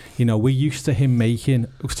actually, you know, we're used to him getting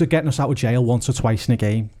us out of jail once or twice in a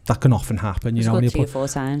game. That can often happen. You know, 3 or 4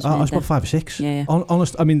 times. I was about 5 or 6. Yeah.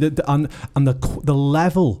 Honest, I mean, the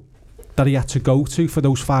level that he had to go to for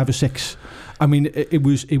those 5 or 6. I mean, it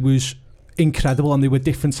was incredible, and they were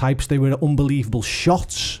different types. They were unbelievable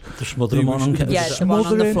shots. The smothering one. The one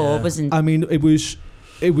on the floor was. I mean, it was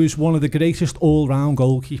one of the greatest all-round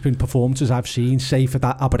goalkeeping performances I've seen, save for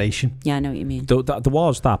that aberration. Yeah, I know what you mean. There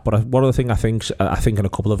was that, but one of the things I think on a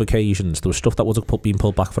couple of occasions there was stuff that would have been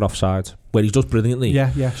pulled back for offside. where he does brilliantly.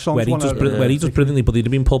 Yeah. Where he does brilliantly, but he'd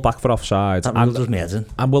have been pulled back for offside. That does amazing.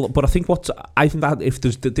 But I think that if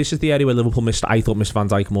this is the area where Liverpool missed Van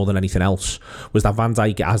Dijk more than anything else, was that Van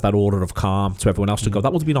Dijk has that aura of calm to everyone else to go,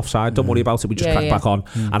 that would have been offside, don't worry about it, we just crack back on.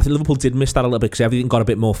 And I think Liverpool did miss that a little bit because everything got a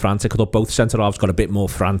bit more frantic. I thought both centre-halves got a bit more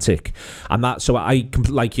frantic. And that, so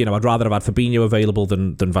I'd rather have had Fabinho available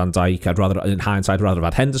than Van Dijk. In hindsight, I'd rather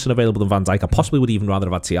have had Henderson available than Van Dijk. I possibly would even rather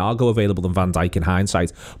have had Thiago available than Van Dijk in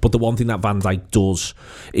hindsight. But the one thing that Van Dijk does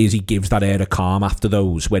is he gives that air of calm after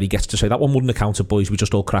those, where he gets to say, that one wouldn't have counted, boys, we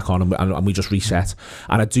just all crack on and we just reset.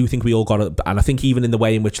 And I do think we all got it. And I think even in the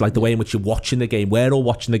way in which you're watching the game, we're all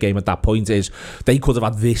watching the game at that point, is they could have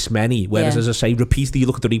had this many, whereas as I say, repeatedly you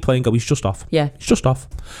look at the replay and go, he's just off. It's just off.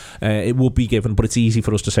 It will be given, but it's easy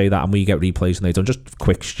for us to say that, and we get replays and they don't. Just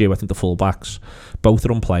quick, Stu, I think the full-backs both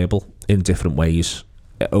are unplayable in different ways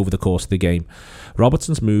over the course of the game.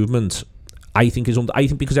 Robertson's movement, I think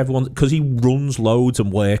because he runs loads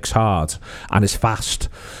and works hard and is fast,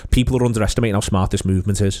 people are underestimating how smart this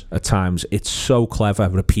movement is at times. It's so clever,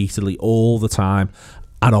 repeatedly, all the time,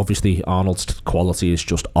 and obviously Arnold's quality is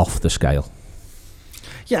just off the scale.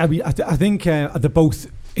 Yeah, I think they're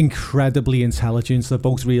both incredibly intelligent. They're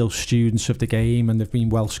both real students of the game, and they've been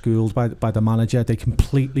well schooled by the manager. They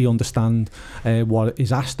completely understand what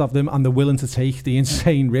is asked of them, and they're willing to take the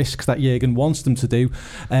insane risks that Jurgen wants them to do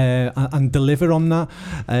and deliver on that.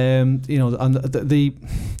 And the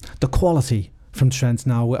quality from Trent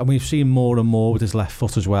now, and we've seen more and more with his left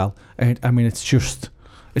foot as well. I mean, it's just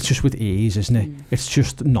with ease, isn't it? It's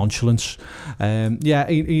just nonchalance.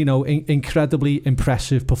 Incredibly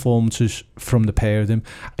impressive performances from the pair of them.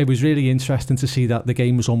 It was really interesting to see that the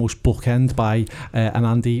game was almost bookend by an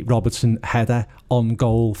Andy Robertson header on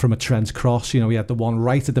goal from a Trent cross. He had the one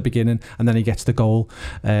right at the beginning, and then he gets the goal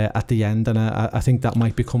at the end. And I think that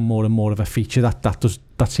might become more and more of a feature.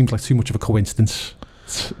 That seems like too much of a coincidence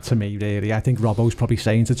to me, really. I think Robbo's probably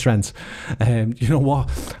saying to Trent, you know what?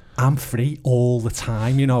 I'm free all the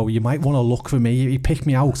time. You might want to look for me. You pick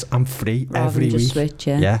me out, I'm free every week. Switch,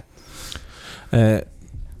 yeah.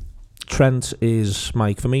 Trent is,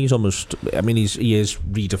 Mike, for me, he's almost, he is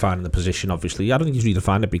redefining the position, obviously. I don't think he's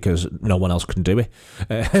redefined it because no one else can do it.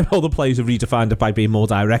 All the players have redefined it by being more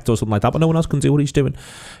direct or something like that, but no one else can do what he's doing.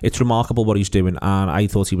 It's remarkable what he's doing, and I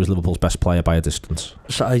thought he was Liverpool's best player by a distance.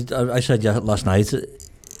 So I said last night,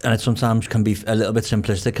 and it sometimes can be a little bit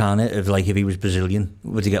simplistic, can't it? If he was Brazilian,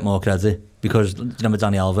 would he get more credit? Because with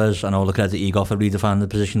Dani Alves and all the credit he got for redefining the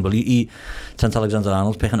position, but Trent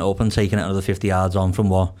Alexander-Arnold's picking it up and taking it another 50 yards on from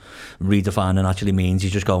what redefining actually means.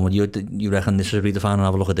 He's just going, well, you reckon this is redefining?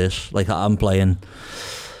 Have a look at this. Like, I'm playing.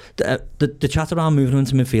 The chat around moving him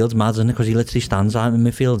into midfield's mad, isn't it? Because he literally stands out in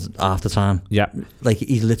midfield half the time. Yeah. Like,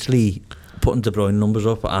 he's literally putting De Bruyne numbers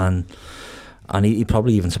up, and he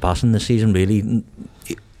probably even surpassing this season, really.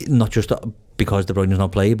 Not just because De Bruyne is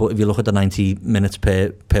not played, but if you look at the 90 minutes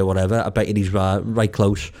per whatever, I bet you he's right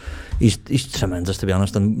close. He's tremendous, to be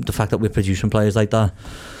honest, and the fact that we're producing players like that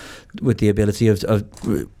with the ability of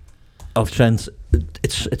Trent,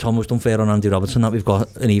 it's almost unfair on Andy Robertson that we've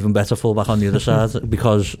got an even better fullback on the other side,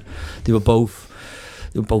 because they were both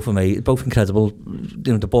amazing, both incredible.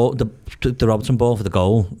 The Robertson ball for the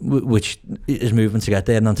goal, which is movement to get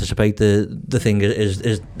there and anticipate the thing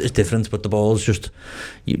is different, but the ball's just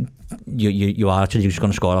you are actually just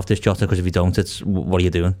going to score off this Jota, because if you don't, it's what are you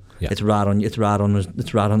doing? Yeah. It's right on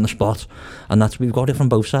the spot, and we've got it from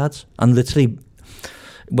both sides, and literally,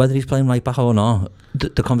 whether he's playing right back or not,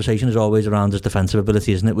 the conversation is always around his defensive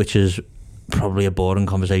ability, isn't it? Which is probably a boring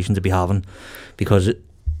conversation to be having, because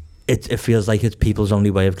it feels like it's people's only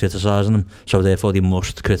way of criticising him, so therefore they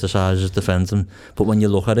must criticise his defence. But when you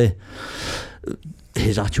look at it,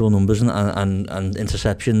 his actual numbers and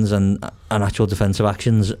interceptions and actual defensive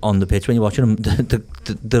actions on the pitch, when you're watching him,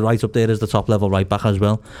 the right up there is the top level right back, as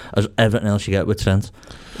well as everything else you get with Trent.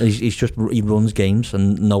 He runs games,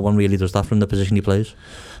 and no one really does that from the position he plays.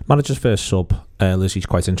 Manager's first sub, Lizzi's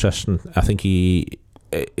quite interesting. I think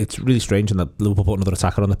it's really strange in that Liverpool put another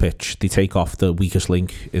attacker on the pitch. They take off the weakest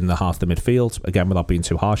link in the half of the midfield, again without being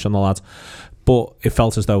too harsh on the lad. But it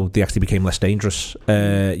felt as though they actually became less dangerous.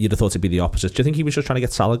 You'd have thought it'd be the opposite. Do you think he was just trying to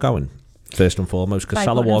get Salah going, first and foremost? Because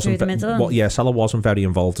Salah wasn't very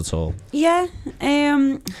involved at all. Yeah.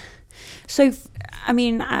 So,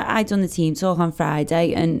 I done the team talk on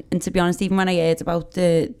Friday, and to be honest, even when I heard about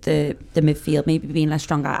the midfield maybe being less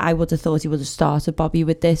strong, I would have thought he would have started Bobby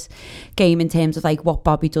with this game, in terms of like what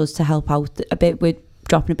Bobby does to help out a bit with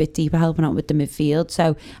dropping a bit deeper, helping out with the midfield.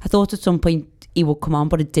 So I thought at some point he would come on,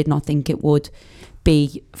 but I did not think it would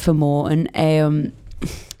be for Morton.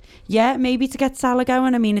 maybe to get Salah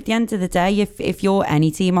going. I mean, at the end of the day, if you're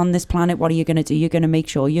any team on this planet, what are you going to do? You're going to make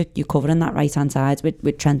sure you're covering that right-hand side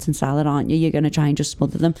with Trent and Salah, aren't you? You're going to try and just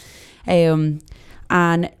smother them.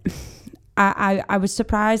 And I was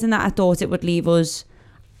surprised in that I thought it would leave us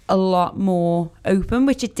a lot more open,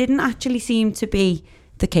 which it didn't actually seem to be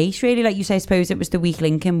the case, really. Like you say, I suppose it was the weak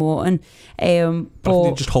link in Morton. But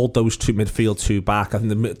they just hold those two midfield, two back. I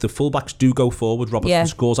think the fullbacks do go forward. Robertson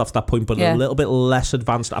scores after that point, but a little bit less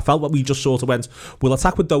advanced. I felt that we just sort of went, we'll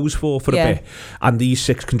attack with those four for a bit, and these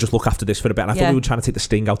six can just look after this for a bit. And I thought we were trying to take the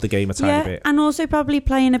sting out the game a tiny bit. And also probably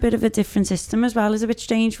playing a bit of a different system as well is a bit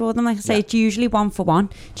strange for them. Like I say, it's usually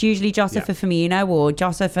 1-for-1. It's usually Jota for Firmino, or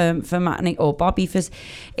Jota for Matney, or Bobby for...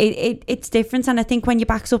 It's different, and I think when your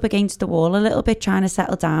back's up against the wall a little bit, trying to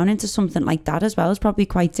settle down into something like that as well is probably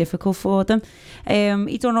quite difficult for them.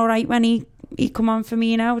 He done all right when he come on for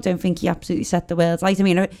me now. I don't think he absolutely set the world light. I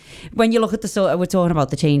mean, when you look at the sort of, we're talking about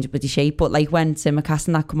the change of body shape, but like when Tsimikas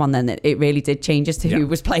and that come on, then it really did change as to who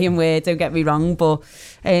was playing where, don't get me wrong, but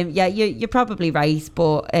you're probably right,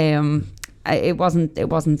 but it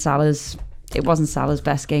wasn't Salah's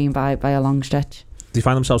best game by a long stretch. They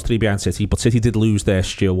find themselves 3 behind City, but City did lose their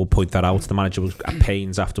Stu will point that out. The manager was at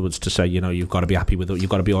pains afterwards to say, you've got to be happy with it, you've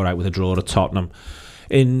got to be all right with a draw at Tottenham.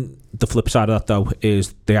 In the flip side of that, though,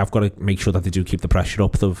 is they have got to make sure that they do keep the pressure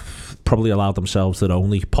up. They've probably allowed themselves their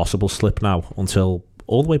only possible slip now until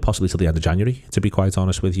all the way possibly till the end of January, to be quite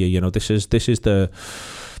honest with you. This is the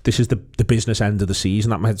business end of the season.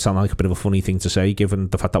 That might sound like a bit of a funny thing to say, given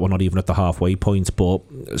the fact that we're not even at the halfway point, but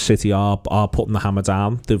City are putting the hammer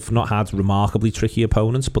down. They've not had remarkably tricky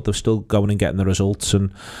opponents, but they're still going and getting the results,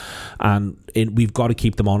 and we've got to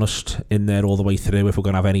keep them honest in there all the way through. If we're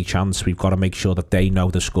going to have any chance, we've got to make sure that they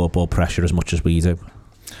know the scoreboard pressure as much as we do.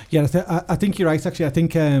 Yeah, I think you're right, actually.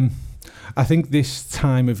 I think this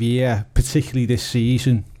time of year, particularly this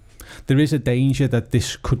season, there is a danger that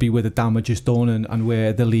this could be where the damage is done and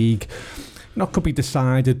where the league could be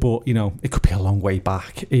decided, but it could be a long way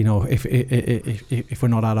back, if we're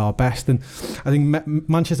not at our best. And I think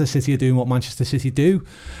Manchester City are doing what Manchester City do.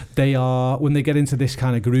 They are, when they get into this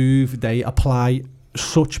kind of groove, they apply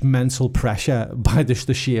such mental pressure by just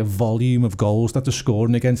the sheer volume of goals that they're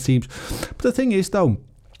scoring against teams. But the thing is, though,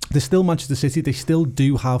 they're still Manchester City. They still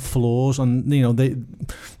do have flaws, and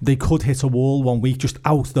they could hit a wall one week just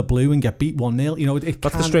out of the blue and get beat 1-0.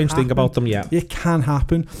 That's the strange thing about them. Yeah, it can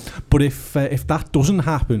happen. But if that doesn't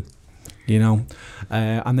happen,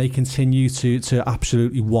 and they continue to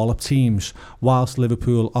absolutely wallop teams, whilst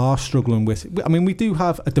Liverpool are struggling with... I mean, we do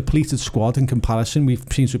have a depleted squad in comparison. We've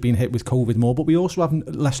seem to have been hit with COVID more, but we also have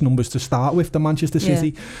less numbers to start with than Manchester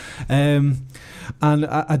City. And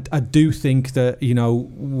I do think that,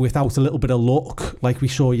 without a little bit of luck, like we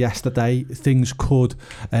saw yesterday, things could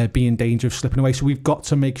be in danger of slipping away. So we've got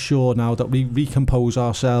to make sure now that we recompose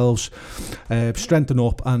ourselves, strengthen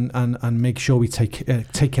up, and make sure we take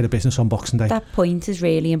care of business on Boxing Day. That point is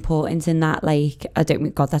really important in that,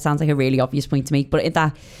 that sounds like a really obvious point to make, but in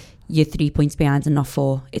that you're 3 points behind and not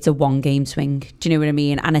 4. It's a 1-game swing. Do you know what I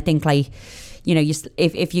mean? And I think,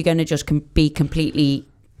 if you're going to just be completely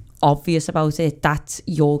obvious about it, that's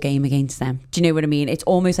your game against them. Do you know what I mean? It's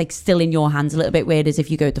almost like still in your hands a little bit, whereas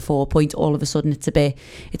if you go to 4 points, all of a sudden it's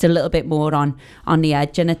a little bit more on the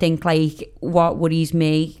edge. And I think what worries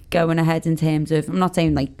me going ahead in terms of, I'm not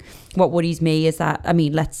saying what worries me is that, I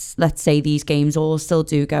mean, let's say these games all still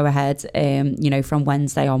do go ahead, from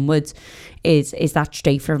Wednesday onwards, is that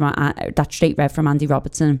straight red from Andy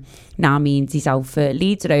Robertson now means he's out for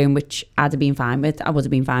Leeds at home, which I'd have been fine with. I would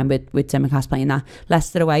have been fine with Tsimikas playing that.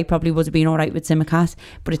 Leicester away probably would have been all right with Tsimikas,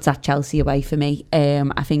 but it's at Chelsea away for me.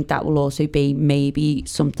 I think that will also be maybe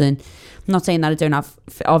something. I'm not saying that I don't have,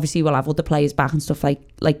 obviously we'll have other players back and stuff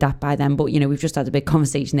like that by then, but we've just had a big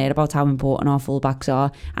conversation there about how important our fullbacks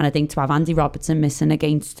are, and I think to have Andy Robertson missing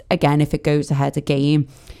against, again, if it goes ahead a game,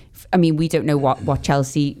 I mean, we don't know what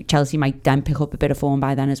Chelsea might then pick up a bit of form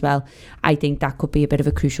by then as well. I think that could be a bit of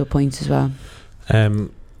a crucial point as well.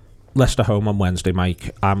 Leicester home on Wednesday,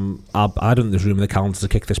 Mike. I don't think there's room in the calendar to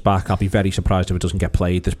kick this back. I'll be very surprised if it doesn't get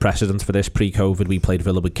played. There's precedent for this. Pre-COVID, we played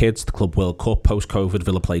Villa with kids. The Club World Cup. Post-COVID,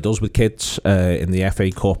 Villa played us with kids. In the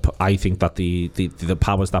FA Cup, I think that the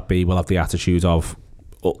powers that be will have the attitude of,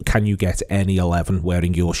 can you get any 11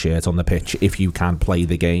 wearing your shirt on the pitch if you can play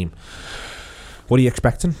the game? What are you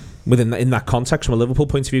expecting in that context from a Liverpool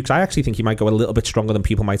point of view? Because I actually think he might go a little bit stronger than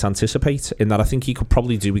people might anticipate, in that I think he could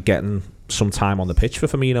probably do with getting some time on the pitch for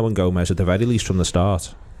Firmino and Gomez at the very least from the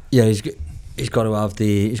start. Yeah, he's got to have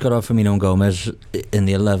Firmino and Gomez in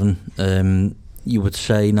the 11. you would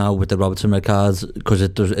say now with the Robertson red card, because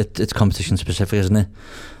it's competition specific, isn't it?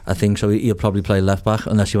 I think so. He'll probably play left back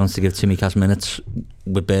unless he wants to give Tsimikas minutes.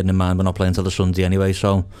 With bearing in mind we're not playing until the Sunday anyway,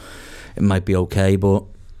 so it might be okay. But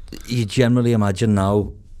you generally imagine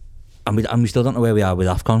now, and we still don't know where we are with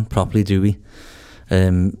AFCON properly, do we?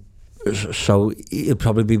 So he'll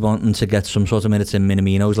probably be wanting to get some sort of minutes in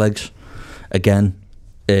Minamino's legs again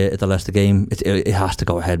at the Leicester game. It has to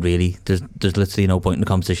go ahead, really. There's literally no point in the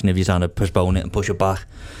competition if you're trying to postpone it and push it back.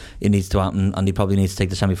 It needs to happen, and he probably needs to take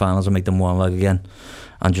the semi-finals and make them one leg again,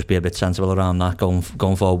 and just be a bit sensible around that going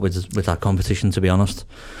forward with that competition. To be honest,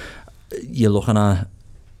 you're looking at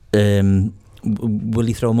will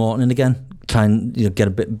he throw Morton in again? Try and get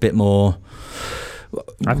a bit more.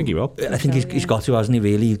 I think he will. I think he's got to, hasn't he,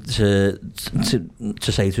 really, to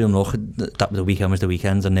say to him, look, that the weekend was the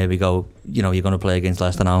weekend, and there we go. You're going to play against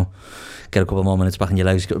Leicester now. Get a couple more minutes back in your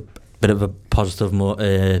legs. Get a bit of a positive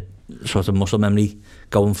sort of muscle memory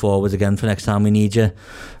going forward again for next time we need you.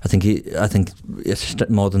 I think it's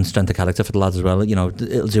more than strength of character for the lads as well. It'll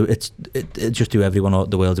just do everyone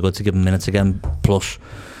the world good to give them minutes again. Plus,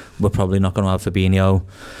 we're probably not going to have Fabinho,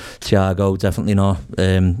 Thiago, definitely not.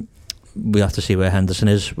 We have to see where Henderson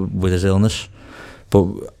is with his illness, but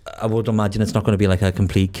I would imagine it's not going to be like a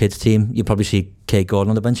complete kids team. You'll probably see Kate Gordon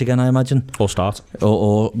on the bench again, I imagine, or start,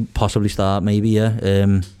 or possibly start, maybe.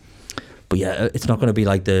 Yeah, but yeah, it's not going to be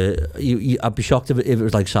like I'd be shocked if it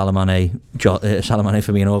was like Salamane,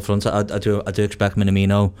 Firmino up front. I do expect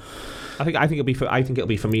Minamino. I think it'll be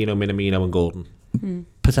Firmino, Minamino, and Gordon.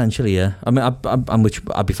 Potentially, yeah. I mean, which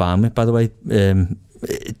I'd be fine with, by the way.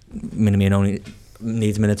 Minamino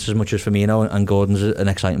needs minutes as much as Firmino, and Gordon's an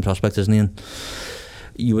exciting prospect, isn't he? And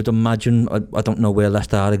you would imagine, I don't know where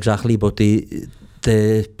Leicester are exactly, but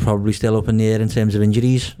they're probably still up in the air in terms of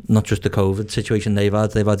injuries, not just the COVID situation they've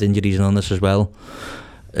had injuries and illness as well.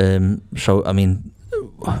 So I mean,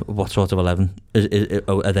 what sort of 11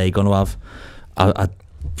 are they going to have? I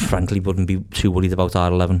frankly wouldn't be too worried about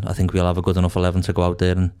our 11. I think we'll have a good enough 11 to go out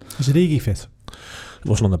there. And is Origi fit? He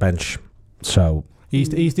wasn't on the bench, so he's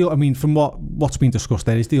the. I mean, from what's been discussed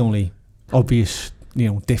there, he's the only obvious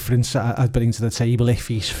difference I'd bring to the table. If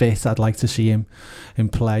he's fit, I'd like to see him in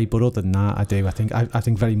play, but other than that, I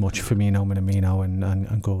think very much Firmino, Minamino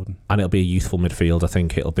and Gordon. And it'll be a youthful midfield. I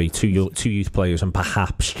think it'll be two youth players and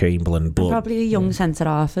perhaps Chamberlain, but probably a young centre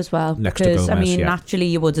half as well. Next to Gomez, I mean, naturally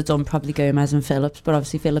you would have done probably Gomez and Phillips, but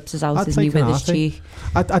obviously Phillips is out, isn't he, with his cheek.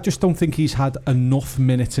 I just don't think he's had enough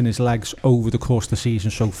minutes in his legs over the course of the season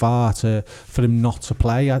so far for him not to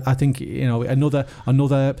play. I think another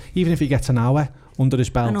even if he gets an hour under his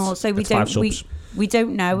belt. And also we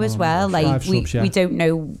don't know as well. Like we don't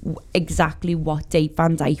know exactly what date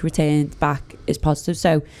Van Dijk returned back is positive.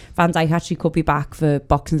 So Van Dijk actually could be back for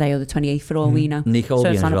Boxing Day or the 28th for all we know. Nico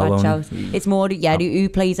so it's not a bad shout. He? It's more who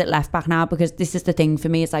plays at left back now, because this is the thing for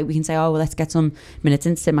me. It's like we can say, oh well, let's get some minutes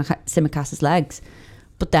in Tsimikas' legs.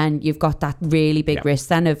 But then you've got that really big risk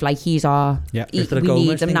then of like he's our... Yeah. Is there a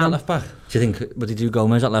Gomez thing at left back? Do you think, would he do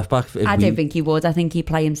Gomez at left back? I don't think he would. I think he'd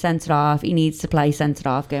play him centre half. He needs to play centre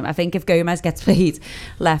half. I think if Gomez gets played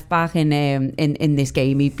left back in this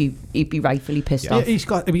game, he'd be rightfully pissed off.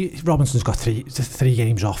 Robinson's got three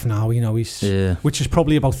games off now. Which is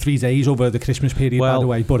probably about 3 days over the Christmas period, by the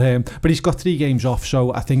way. But he's got 3 games off,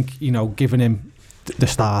 so I think giving him the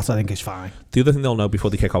start, I think, is fine. The other thing they'll know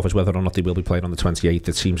before they kick off is whether or not they will be playing on the 28th.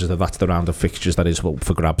 It seems as though that's the round of fixtures that is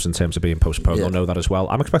for grabs in terms of being postponed. They'll know that as well.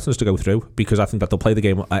 I'm expecting us to go through, because I think that they'll play the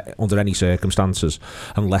game under any circumstances,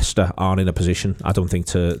 and Leicester aren't in a position, I don't think,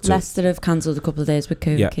 to Leicester have cancelled a couple of days with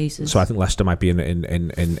COVID cases. So I think Leicester might be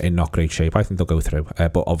in not great shape. I think they'll go through.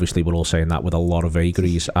 But obviously we're all saying that with a lot of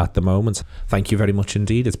vagaries at the moment. Thank you very much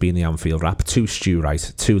indeed. It's been the Anfield Wrap. To Stu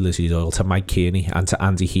Wright, to Lizzi Doyle, to Mike Kearney, and to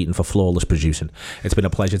Andy Heaton for flawless producing. It's been a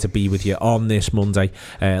pleasure to be with you on this Monday.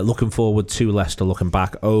 Looking forward to Leicester looking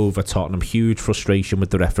back over Tottenham. Huge frustration with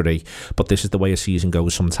the referee, but this is the way a season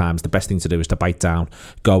goes sometimes. The best thing to do is to bite down,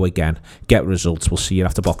 go again, get results. We'll see you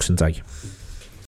after Boxing Day.